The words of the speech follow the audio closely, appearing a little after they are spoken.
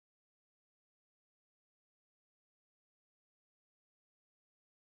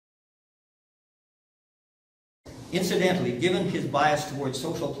Incidentally, given his bias towards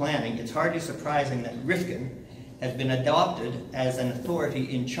social planning, it's hardly surprising that Rifkin has been adopted as an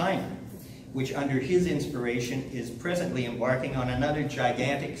authority in China, which under his inspiration is presently embarking on another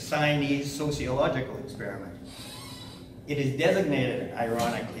gigantic Siamese sociological experiment. It is designated,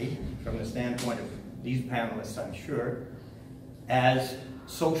 ironically, from the standpoint of these panelists, I'm sure, as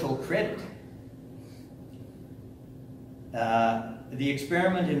social credit. The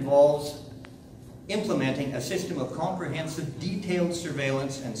experiment involves implementing a system of comprehensive, detailed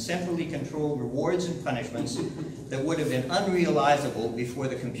surveillance and centrally controlled rewards and punishments that would have been unrealizable before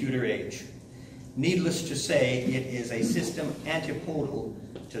the computer age. Needless to say, it is a system antipodal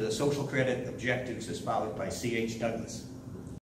to the social credit objectives espoused by C.H. Douglas.